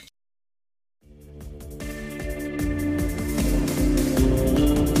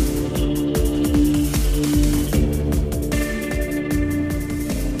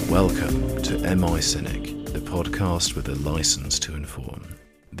Cynic, the podcast with a license to inform.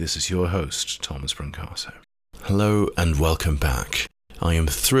 This is your host, Thomas Brancato. Hello and welcome back. I am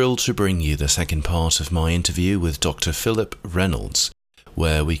thrilled to bring you the second part of my interview with Dr. Philip Reynolds,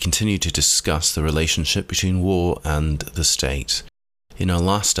 where we continue to discuss the relationship between war and the state. In our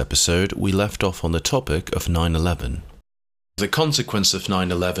last episode, we left off on the topic of 9/11. The consequence of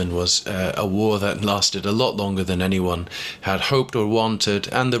 9/11 was a war that lasted a lot longer than anyone had hoped or wanted,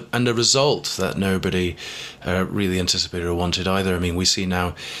 and the result that nobody really anticipated or wanted either. I mean, we see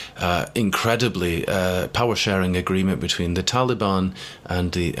now incredibly power-sharing agreement between the Taliban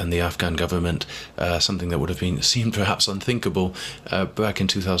and the Afghan government, something that would have seemed perhaps unthinkable back in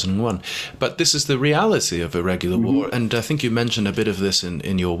 2001. But this is the reality of a regular war, and I think you mentioned a bit of this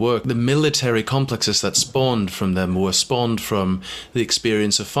in your work. The military complexes that spawned from them were spawned from the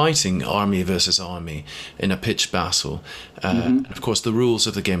experience of fighting army versus army in a pitched battle. Of course, the rules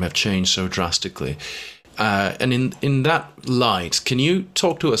of the game have changed so drastically. And in that light, can you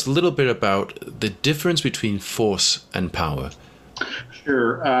talk to us a little bit about the difference between force and power?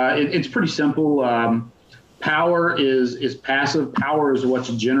 Sure. It's pretty simple. Power is passive. Power is what's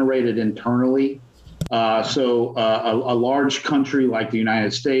generated internally. So a large country like the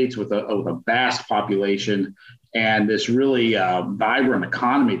United States with a vast population and this really vibrant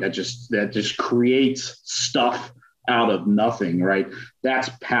economy that just creates stuff out of nothing, right? That's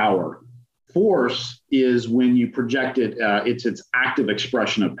power. Force is when you project it, it's active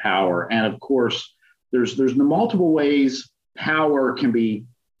expression of power. And of course, there's multiple ways power can be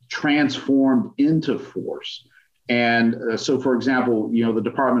transformed into force. And so, for example, the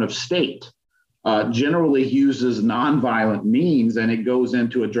Department of State generally uses nonviolent means, and it goes in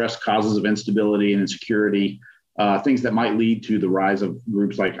to address causes of instability and insecurity, things that might lead to the rise of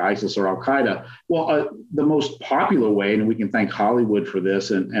groups like ISIS or Al-Qaeda. Well, the most popular way, and we can thank Hollywood for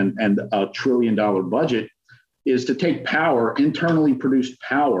this and a $1 trillion budget, is to take power, internally produced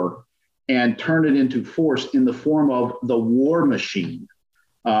power, and turn it into force in the form of the war machine.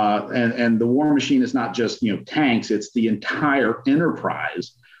 And the war machine is not just tanks, it's the entire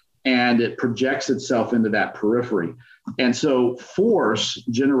enterprise. And it projects itself into that periphery. And so force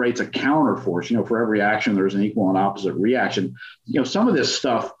generates a counter force. For every action, there's an equal and opposite reaction. Some of this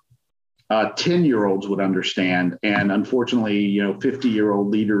stuff 10-year-olds would understand. And unfortunately, 50-year-old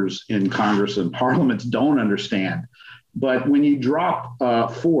leaders in Congress and parliaments don't understand. But when you drop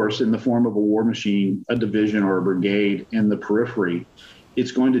force in the form of a war machine, a division or a brigade in the periphery,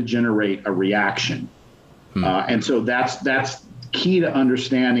 it's going to generate a reaction. And so that's key to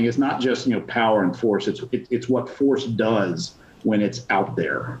understanding. Is not just power and force. It's what force does when it's out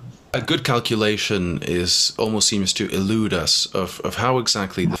there. A good calculation almost seems to elude us of how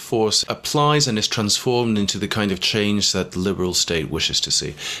exactly the force applies and is transformed into the kind of change that the liberal state wishes to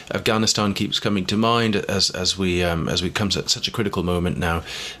see. Afghanistan keeps coming to mind as we come to such a critical moment now.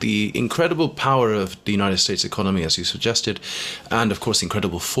 The incredible power of the United States economy, as you suggested, and of course the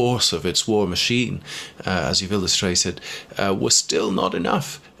incredible force of its war machine, as you've illustrated, was still not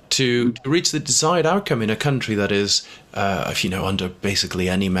enough to reach the desired outcome in a country that is, under basically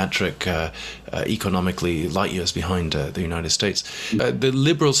any metric, economically light years behind the United States. The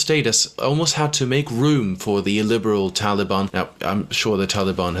liberal state has almost had to make room for the illiberal Taliban. Now, I'm sure the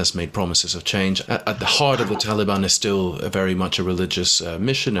Taliban has made promises of change. At the heart of the Taliban is still very much a religious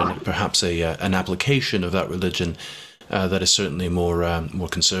mission and perhaps an application of that religion that is certainly more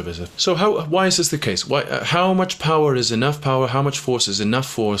conservative. So why is this the case? How much power is enough power? How much force is enough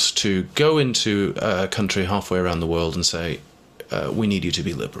force to go into a country halfway around the world and say, we need you to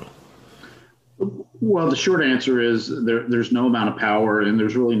be liberal? Well, the short answer is there's no amount of power and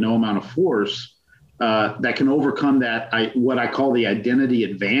there's really no amount of force that can overcome what I call the identity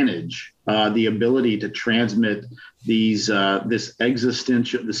advantage, the ability to transmit this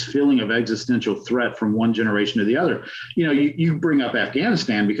feeling of existential threat from one generation to the other. You bring up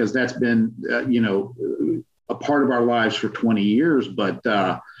Afghanistan because that's been a part of our lives for 20 years. But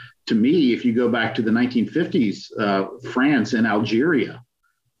to me, if you go back to the 1950s, France and Algeria,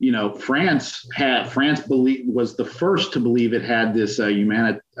 France was the first to believe it had this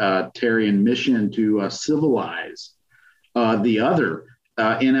humanitarian mission to civilize the other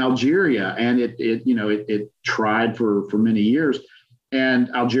in Algeria, and it tried for many years,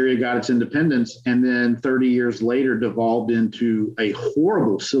 and Algeria got its independence, and then 30 years later devolved into a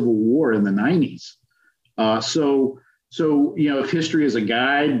horrible civil war in the 90s. So if history is a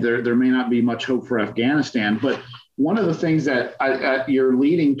guide, there may not be much hope for Afghanistan, but one of the things that you're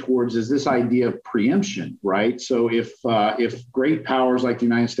leading towards is this idea of preemption, right? So if great powers like the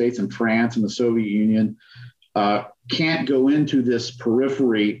United States and France and the Soviet Union can't go into this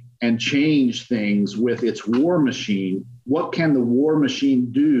periphery and change things with its war machine. What can the war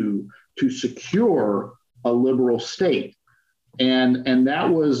machine do to secure a liberal state? And that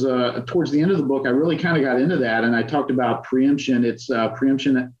was towards the end of the book. I really kind of got into that, and I talked about preemption. It's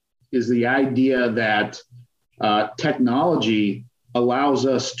preemption is the idea that technology allows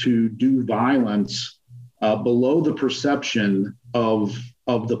us to do violence below the perception of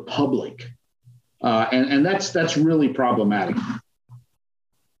the public, and that's really problematic.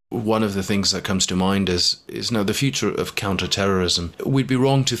 One of the things that comes to mind is now the future of counterterrorism. We'd be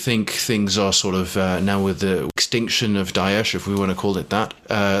wrong to think things are sort of now with the extinction of Daesh, if we want to call it that.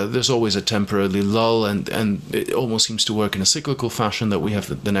 There's always a temporary lull, and it almost seems to work in a cyclical fashion that we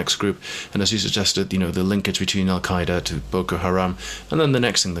have the next group. And as you suggested, the linkage between Al-Qaeda to Boko Haram, and then the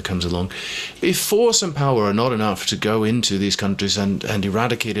next thing that comes along. If force and power are not enough to go into these countries and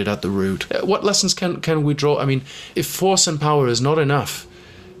eradicate it at the root, what lessons can we draw? I mean, if force and power is not enough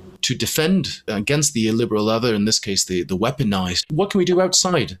to defend against the illiberal other, in this case, the weaponized, what can we do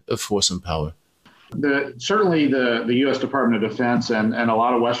outside of force and power? Certainly the U.S. Department of Defense and a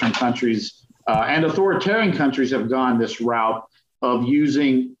lot of Western countries and authoritarian countries have gone this route of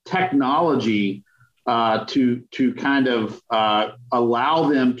using technology to kind of allow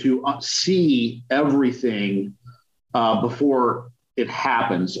them to see everything before it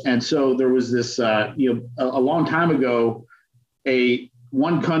happens. And so there was this, a long time ago,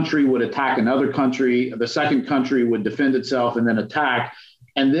 one country would attack another country, the second country would defend itself and then attack.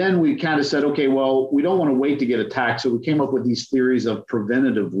 And then we kind of said, okay, well, we don't want to wait to get attacked. So we came up with these theories of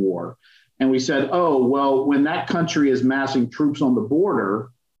preventative war. And we said, oh, well, when that country is massing troops on the border,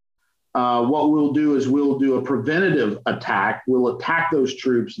 what we'll do is we'll do a preventative attack. We'll attack those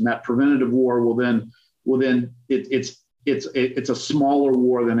troops, and that preventative war it's a smaller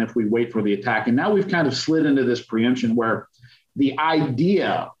war than if we wait for the attack. And now we've kind of slid into this preemption where the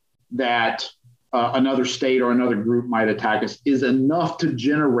idea that another state or another group might attack us is enough to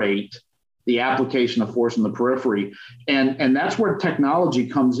generate the application of force in the periphery. And that's where technology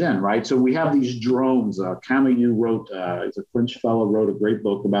comes in, right? So we have these drones. Camus wrote, it's a French fellow, wrote a great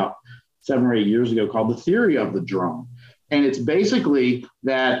book about 7 or 8 years ago called The Theory of the Drone. And it's basically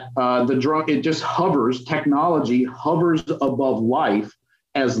that the drone, it just hovers, technology hovers above life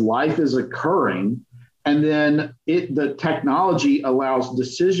as life is occurring. And then the technology allows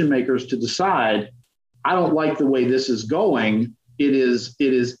decision makers to decide, I don't like the way this is going. It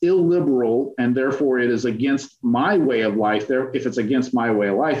is illiberal, and therefore it is against my way of life. If it's against my way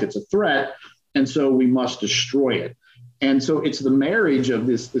of life, it's a threat. And so we must destroy it. And so it's the marriage of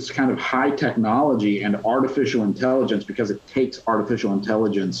this kind of high technology and artificial intelligence, because it takes artificial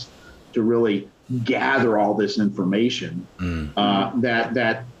intelligence to really gather all this information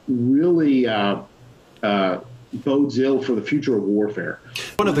that really bodes ill for the future of warfare.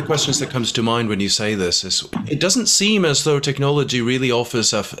 One of the questions that comes to mind when you say this is, it doesn't seem as though technology really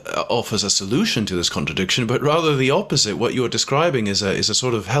offers a solution to this contradiction, but rather the opposite. What you're describing is a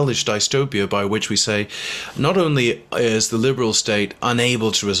sort of hellish dystopia by which we say, not only is the liberal state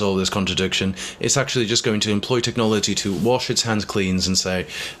unable to resolve this contradiction, it's actually just going to employ technology to wash its hands clean and say,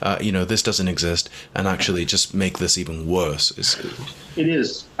 this doesn't exist, and actually just make this even worse. It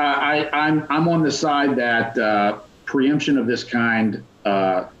is. I'm on the side that preemption of this kind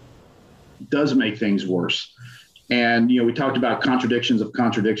does make things worse. And, we talked about contradictions of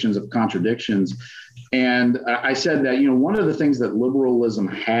contradictions of contradictions. And I said that, one of the things that liberalism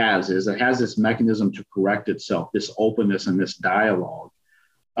has is it has this mechanism to correct itself, this openness and this dialogue.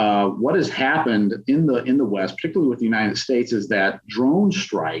 What has happened in the West, particularly with the United States, is that drone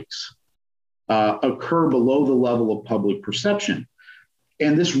strikes occur below the level of public perception.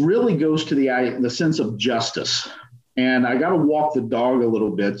 And this really goes to the sense of justice. And I got to walk the dog a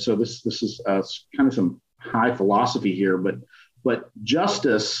little bit. So this is kind of some high philosophy here, but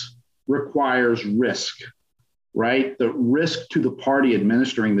justice requires risk, right? The risk to the party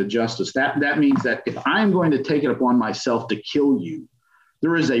administering the justice. That means that if I'm going to take it upon myself to kill you,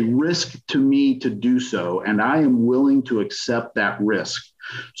 there is a risk to me to do so, and I am willing to accept that risk.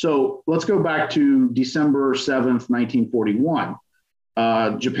 So let's go back to December 7th, 1941.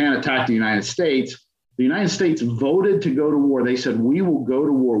 Japan attacked the United States. The United States voted to go to war. They said, we will go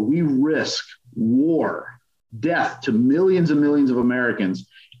to war. We risk war, death to millions and millions of Americans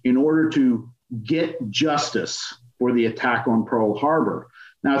in order to get justice for the attack on Pearl Harbor.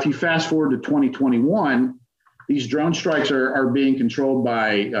 Now, if you fast forward to 2021, these drone strikes are being controlled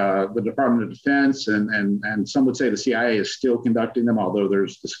by the Department of Defense, and some would say the CIA is still conducting them, although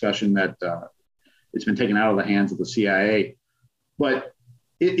there's discussion that it's been taken out of the hands of the CIA. But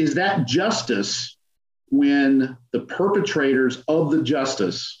is that justice when the perpetrators of the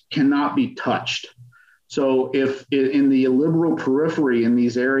justice cannot be touched. So if in the illiberal periphery, in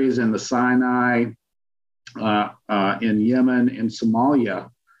these areas in the Sinai, in Yemen, in Somalia,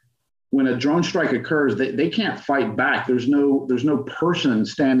 when a drone strike occurs, they can't fight back. There's no person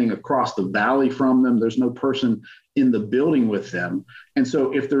standing across the valley from them. There's no person in the building with them. And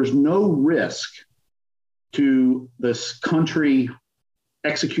so if there's no risk to this country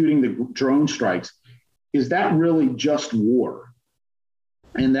executing the drone strikes, is that really just war?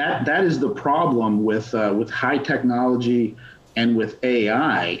 And that is the problem with high technology and with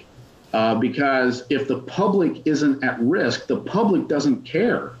AI, because if the public isn't at risk, the public doesn't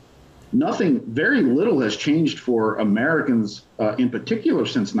care. Very little has changed for Americans in particular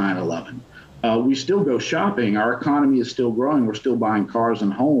since 9/11. We still go shopping. Our economy is still growing. We're still buying cars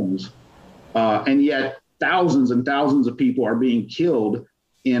and homes. And yet thousands and thousands of people are being killed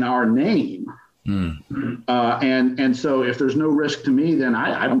in our name. And so if there's no risk to me, then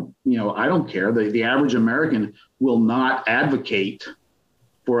I don't care. The average American will not advocate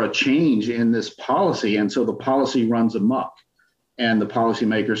for a change in this policy. And so the policy runs amok. And the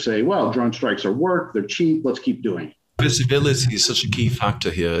policymakers say, well, drone strikes are work, they're cheap, let's keep doing it. Visibility is such a key factor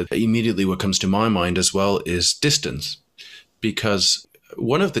here. Immediately what comes to my mind as well is distance. Because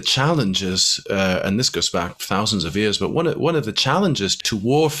one of the challenges, and this goes back thousands of years, but one of the challenges to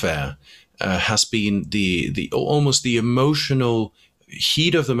warfare has been the almost the emotional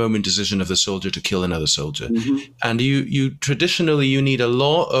heat of the moment decision of the soldier to kill another soldier. Mm-hmm. And you traditionally, you need a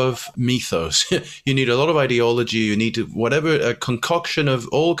lot of mythos. You need a lot of ideology. You need a concoction of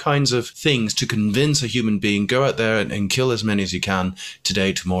all kinds of things to convince a human being, go out there and kill as many as you can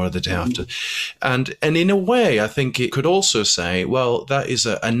today, tomorrow, the day after. And in a way, I think it could also say, well, that is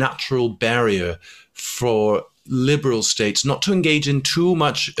a natural barrier for liberal states not to engage in too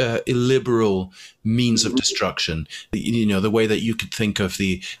much illiberal means of destruction. The way that you could think of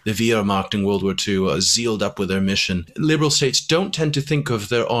the Wehrmacht in World War II, zealed up with their mission. Liberal states don't tend to think of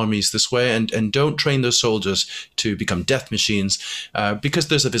their armies this way and don't train their soldiers to become death machines because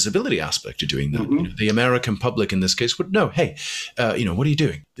there's a visibility aspect to doing that. Mm-hmm. The American public in this case would know, hey, what are you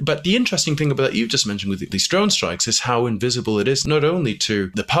doing? But the interesting thing about you just mentioned with these drone strikes is how invisible it is, not only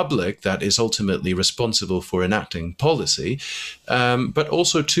to the public that is ultimately responsible for enacting policy, but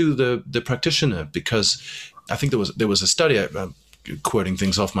also to the practitioner. Because I think there was a study, I'm quoting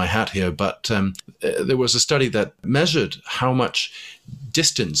things off my hat here, but there was a study that measured how much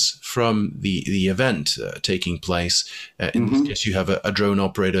distance from the event taking place. In this case, you have a drone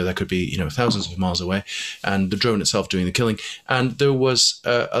operator that could be thousands of miles away, and the drone itself doing the killing. And there was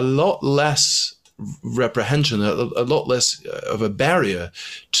a lot less reprehension, a lot less of a barrier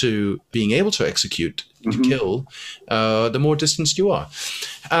to being able to execute, to kill, the more distanced you are.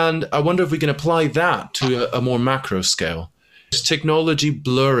 And I wonder if we can apply that to a more macro scale. Is technology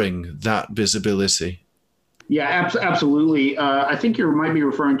blurring that visibility? Yeah, absolutely. I think you might be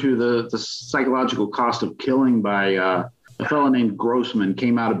referring to the psychological cost of killing by a fellow named Grossman.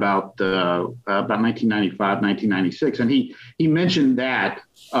 Came out about 1995, 1996, and he mentioned that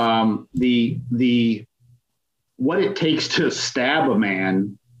the what it takes to stab a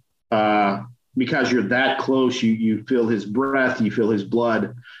man, because you're that close, you feel his breath, you feel his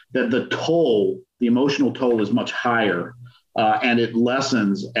blood, that the emotional toll is much higher. And it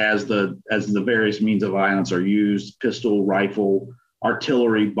lessens as the various means of violence are used: pistol, rifle,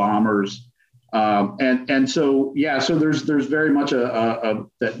 artillery, bombers, and so there's very much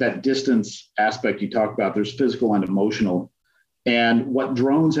that distance aspect you talk about. There's physical and emotional, and what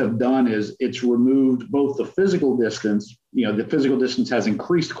drones have done is it's removed both the physical distance. The physical distance has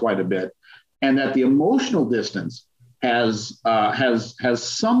increased quite a bit, and that the emotional distance has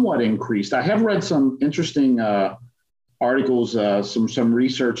somewhat increased. I have read some interesting articles, some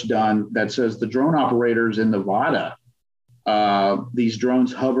research done that says the drone operators in Nevada, these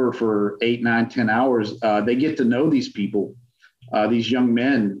drones hover for 8, 9, 10 hours. They get to know these people. These young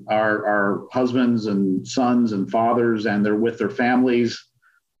men are husbands and sons and fathers, and they're with their families,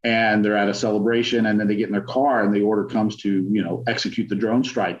 and they're at a celebration, and then they get in their car and the order comes to, execute the drone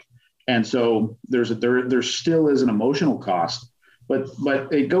strike. And so there still is an emotional cost. But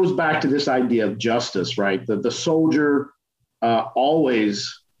it goes back to this idea of justice, right? The soldier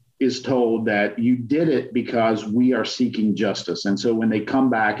always is told that you did it because we are seeking justice. And so when they come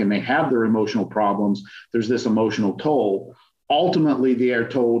back and they have their emotional problems, there's this emotional toll. Ultimately, they are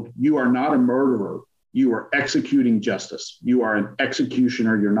told, you are not a murderer. You are executing justice. You are an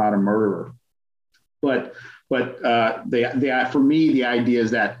executioner. You're not a murderer. But for me, the idea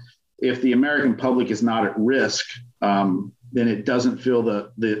is that if the American public is not at risk, then it doesn't feel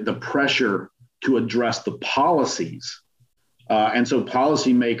the pressure to address the policies. And so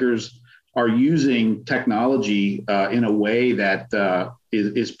policymakers are using technology in a way that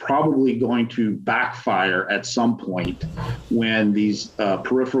is probably going to backfire at some point when these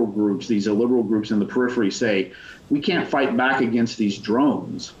peripheral groups, these illiberal groups in the periphery say, we can't fight back against these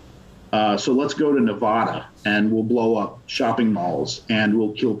drones. So let's go to Nevada and we'll blow up shopping malls and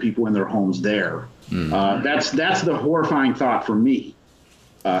we'll kill people in their homes there. That's the horrifying thought for me,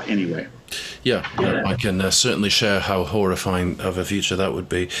 anyway. Yeah, I can certainly share how horrifying of a future that would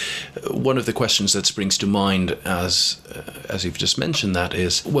be. One of the questions that springs to mind as you've just mentioned that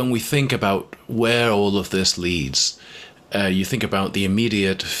is when we think about where all of this leads, you think about the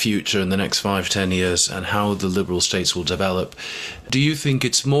immediate future in the next 5-10 years and how the liberal states will develop. Do you think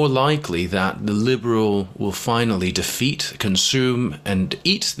it's more likely that the liberal will finally defeat, consume, and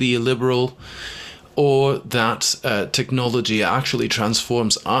eat the illiberal, or that technology actually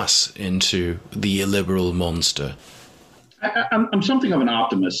transforms us into the illiberal monster? I'm something of an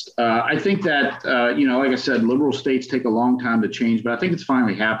optimist. I think that, like I said, liberal states take a long time to change, but I think it's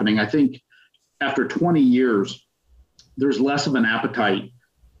finally happening. I think after 20 years, there's less of an appetite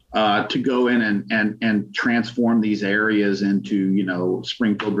to go in and transform these areas into,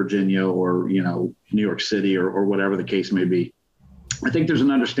 Springfield, Virginia, or, New York City, or whatever the case may be. I think there's an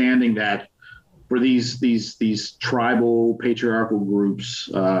understanding that for these tribal patriarchal groups,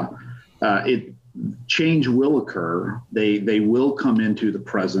 change will occur. They will come into the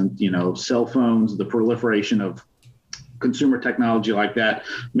present. Cell phones, the proliferation of consumer technology like that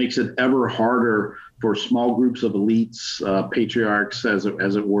makes it ever harder for small groups of elites, patriarchs, as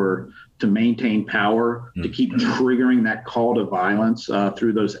it were, to maintain power, to keep triggering that call to violence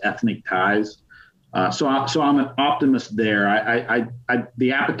through those ethnic ties. So I'm an optimist there.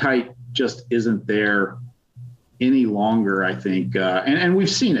 The appetite just isn't there any longer, I think. And we've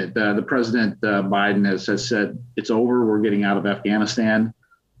seen it. The President Biden has said it's over. We're getting out of Afghanistan.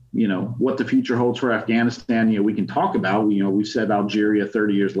 What the future holds for Afghanistan, we can talk about. We've said Algeria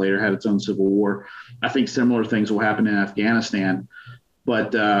 30 years later had its own civil war. I think similar things will happen in Afghanistan.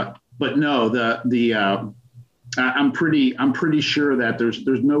 But no, I'm pretty sure that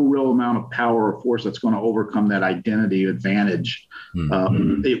there's no real amount of power or force that's going to overcome that identity advantage.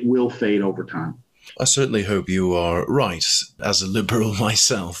 It will fade over time. I certainly hope you are right as a liberal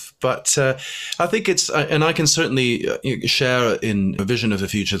myself. But I think and I can certainly share in a vision of the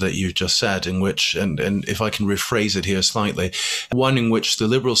future that you just said, in which, and if I can rephrase it here slightly, one in which the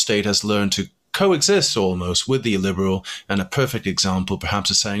liberal state has learned to coexist almost with the illiberal, and a perfect example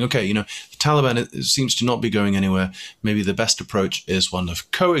perhaps is saying, okay, the Taliban seems to not be going anywhere. Maybe the best approach is one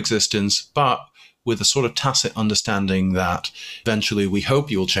of coexistence, but with a sort of tacit understanding that eventually we hope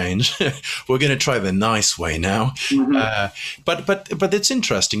you'll change. We're going to try the nice way now. But it's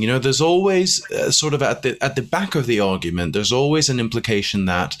interesting, there's always sort of at the back of the argument, there's always an implication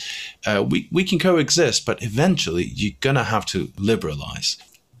that we can coexist, but eventually you're going to have to liberalize.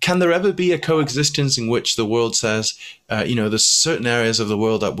 Can there ever be a coexistence in which the world says, there's certain areas of the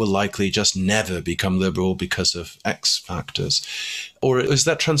world that will likely just never become liberal because of X factors? Or is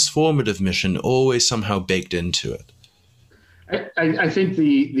that transformative mission always somehow baked into it? I think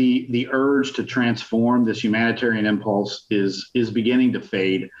the urge to transform, this humanitarian impulse, is beginning to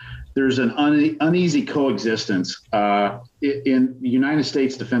fade. There's an uneasy coexistence. In the United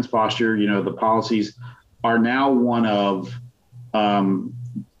States defense posture, the policies are now one of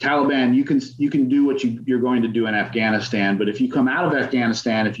Taliban, you can do what you're going to do in Afghanistan, but if you come out of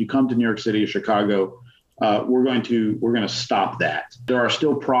Afghanistan, if you come to New York City or Chicago, we're going to stop that. There are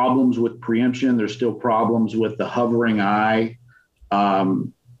still problems with preemption. There's still problems with the hovering eye,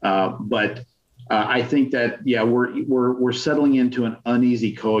 but I think that we're settling into an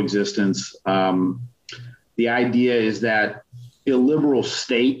uneasy coexistence. The idea is that illiberal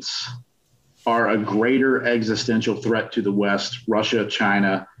states are a greater existential threat to the West, Russia,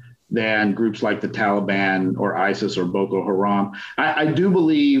 China, than groups like the Taliban or ISIS or Boko Haram. I do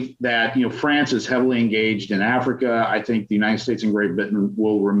believe that, France is heavily engaged in Africa. I think the United States and Great Britain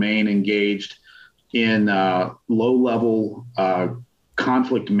will remain engaged in low-level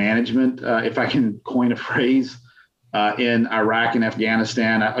conflict management, if I can coin a phrase, in Iraq and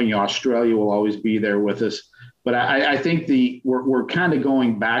Afghanistan. Australia will always be there with us. But I think we're kind of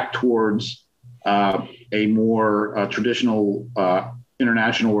going back towards a more traditional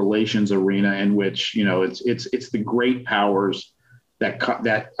international relations arena in which it's the great powers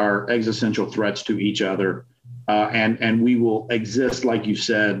that are existential threats to each other, and we will exist, like you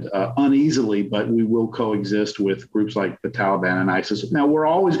said, uneasily, but we will coexist with groups like the Taliban and ISIS. Now, we're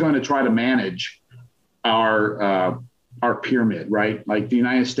always going to try to manage our pyramid, right? Like the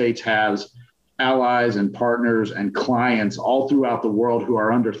United States has allies and partners and clients all throughout the world who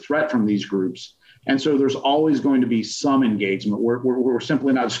are under threat from these groups. And so there's always going to be some engagement. We're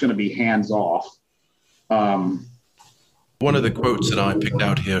simply not just going to be hands off. One of the quotes that I picked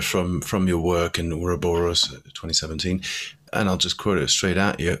out here from your work in Ouroboros 2017, and I'll just quote it straight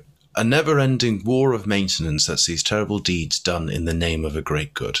at you: "A never-ending war of maintenance that sees terrible deeds done in the name of a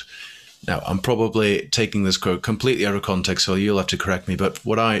great good." Now, I'm probably taking this quote completely out of context, so you'll have to correct me, but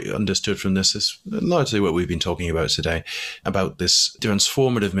what I understood from this is largely what we've been talking about today, about this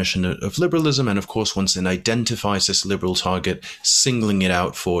transformative mission of liberalism, and of course, once it identifies this liberal target, singling it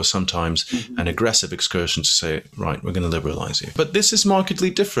out for sometimes an aggressive excursion to say, right, we're going to liberalize you. But this is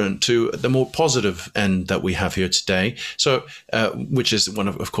markedly different to the more positive end that we have here today, so which is one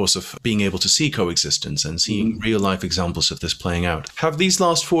of course, of being able to see coexistence and seeing real-life examples of this playing out. Have these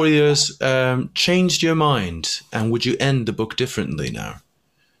last 4 years changed your mind, and would you end the book differently now?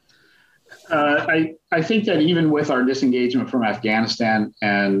 I think that even with our disengagement from Afghanistan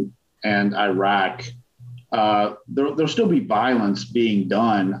and Iraq, there'll still be violence being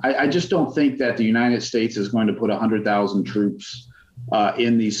done. I just don't think that the United States is going to put 100,000 troops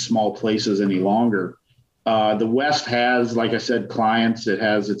in these small places any longer. The West has, like I said, clients. It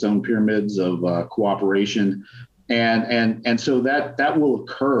has its own pyramids of cooperation. And so that will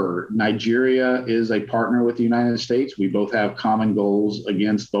occur. Nigeria is a partner with the United States. We both have common goals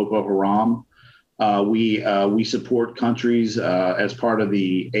against Boko Haram. We support countries as part of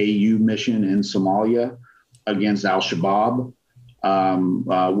the AU mission in Somalia against al-Shabaab.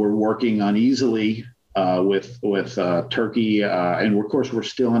 We're working uneasily with Turkey. And of course, we're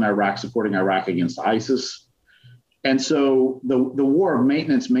still in Iraq, supporting Iraq against ISIS. And so the war of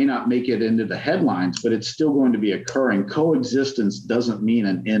maintenance may not make it into the headlines, but it's still going to be occurring. Coexistence doesn't mean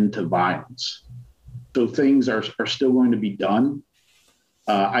an end to violence. So things are still going to be done.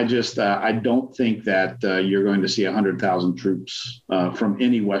 I don't think that you're going to see 100,000 troops from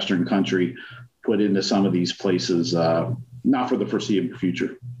any Western country put into some of these places, not for the foreseeable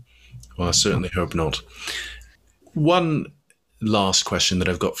future. Well, I certainly hope not. One last question that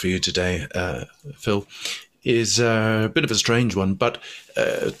I've got for you today, Phil, is a bit of a strange one, but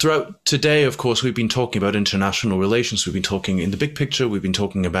throughout today, of course, we've been talking about international relations. We've been talking in the big picture. We've been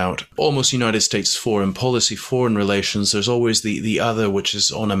talking about almost United States foreign policy, foreign relations. There's always the other, which is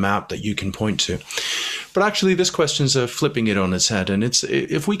on a map that you can point to. But actually, this question's flipping it on its head. And it's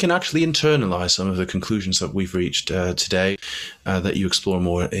if we can actually internalize some of the conclusions that we've reached today, that you explore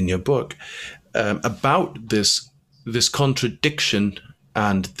more in your book, about this contradiction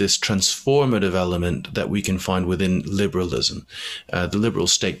and this transformative element that we can find within liberalism, the liberal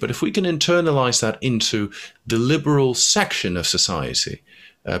state. But if we can internalize that into the liberal section of society,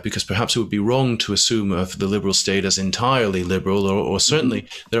 because perhaps it would be wrong to assume of the liberal state as entirely liberal, or certainly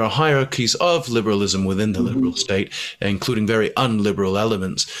there are hierarchies of liberalism within the liberal state, including very unliberal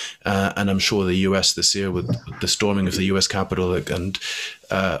elements. And I'm sure the US this year, with the storming of the US Capitol and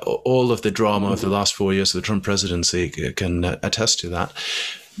all of the drama of the last 4 years of the Trump presidency can attest to that.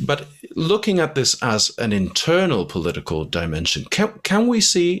 But looking at this as an internal political dimension, can we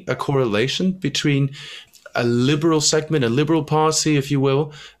see a correlation between a liberal segment, a liberal party, if you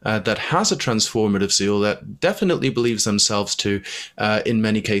will, that has a transformative zeal, that definitely believes themselves to, in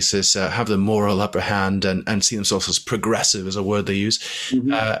many cases, have the moral upper hand and see themselves as progressive, is a word they use,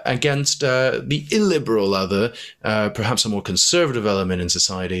 against the illiberal other, perhaps a more conservative element in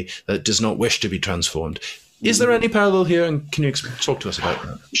society that does not wish to be transformed. Is there any parallel here, and can you talk to us about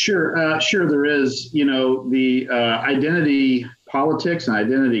that? Sure, there is. You know, the identity politics and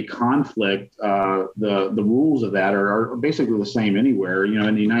identity conflict, the rules of that are basically the same anywhere. You know,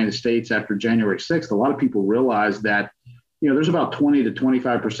 in the United States after January 6th, a lot of people realized that, you know, there's about 20 to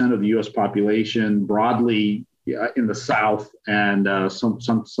 25% of the U.S. population broadly in the South and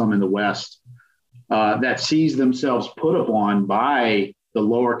some in the West that sees themselves put upon by the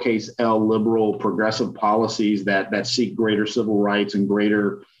lowercase L liberal progressive policies that seek greater civil rights and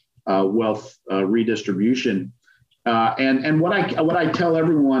greater wealth redistribution. And what I tell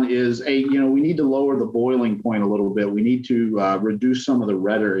everyone is, we need to lower the boiling point a little bit. We need to reduce some of the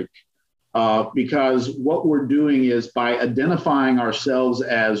rhetoric because what we're doing is, by identifying ourselves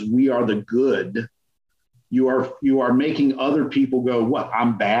as we are the good, you are making other people go, what,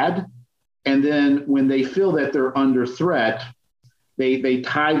 I'm bad? And then when they feel that they're under threat, they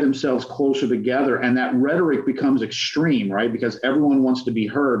tie themselves closer together, and that rhetoric becomes extreme, right? Because everyone wants to be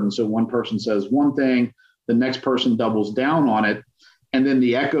heard. And so one person says one thing, the next person doubles down on it. And then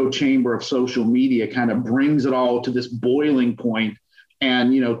the echo chamber of social media kind of brings it all to this boiling point.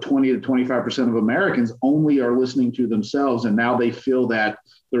 And, 20 to 25% of Americans only are listening to themselves. And now they feel that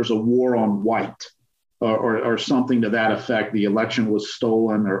there's a war on white or something to that effect. The election was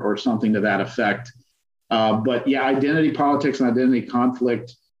stolen or something to that effect. But yeah, identity politics and identity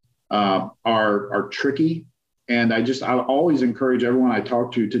conflict are tricky. And I always encourage everyone I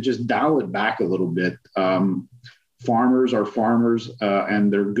talk to just dial it back a little bit. Farmers are farmers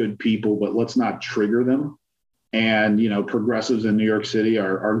and they're good people, but let's not trigger them. And, progressives in New York City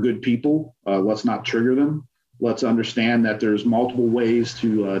are good people. Let's not trigger them. Let's understand that there's multiple ways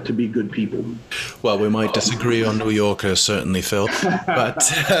to be good people. Well, we might disagree on New Yorker, certainly, Phil.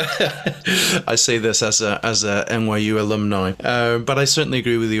 But I say this as a NYU alumni. But I certainly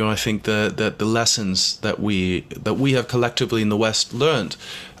agree with you. I think that the lessons that we have collectively in the West learned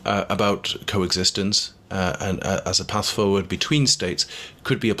about coexistence and as a path forward between states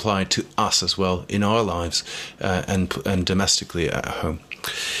could be applied to us as well in our lives and domestically at home.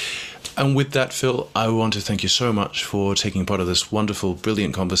 And with that, Phil, I want to thank you so much for taking part of this wonderful,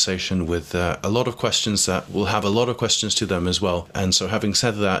 brilliant conversation with a lot of questions that will have a lot of questions to them as well. And so having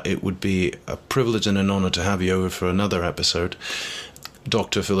said that, it would be a privilege and an honor to have you over for another episode.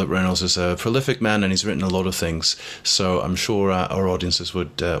 Dr. Philip Reynolds is a prolific man and he's written a lot of things. So I'm sure our audiences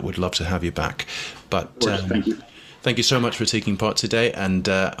would love to have you back. But of course, thank you. Thank you so much for taking part today and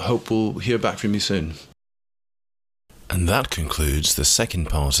hope we'll hear back from you soon. And that concludes the second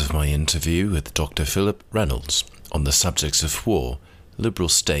part of my interview with Dr. Philip Reynolds on the subjects of war, liberal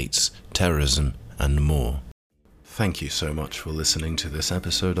states, terrorism, and more. Thank you so much for listening to this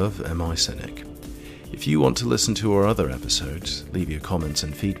episode of Am I Cynic? If you want to listen to our other episodes, leave your comments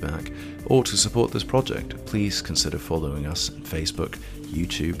and feedback, or to support this project, please consider following us on Facebook,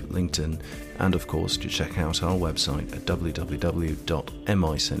 YouTube, LinkedIn, and of course to check out our website at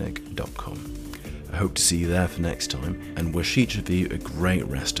www.micynic.com. I hope to see you there for next time and wish each of you a great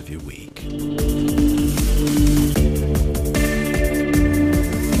rest of your week.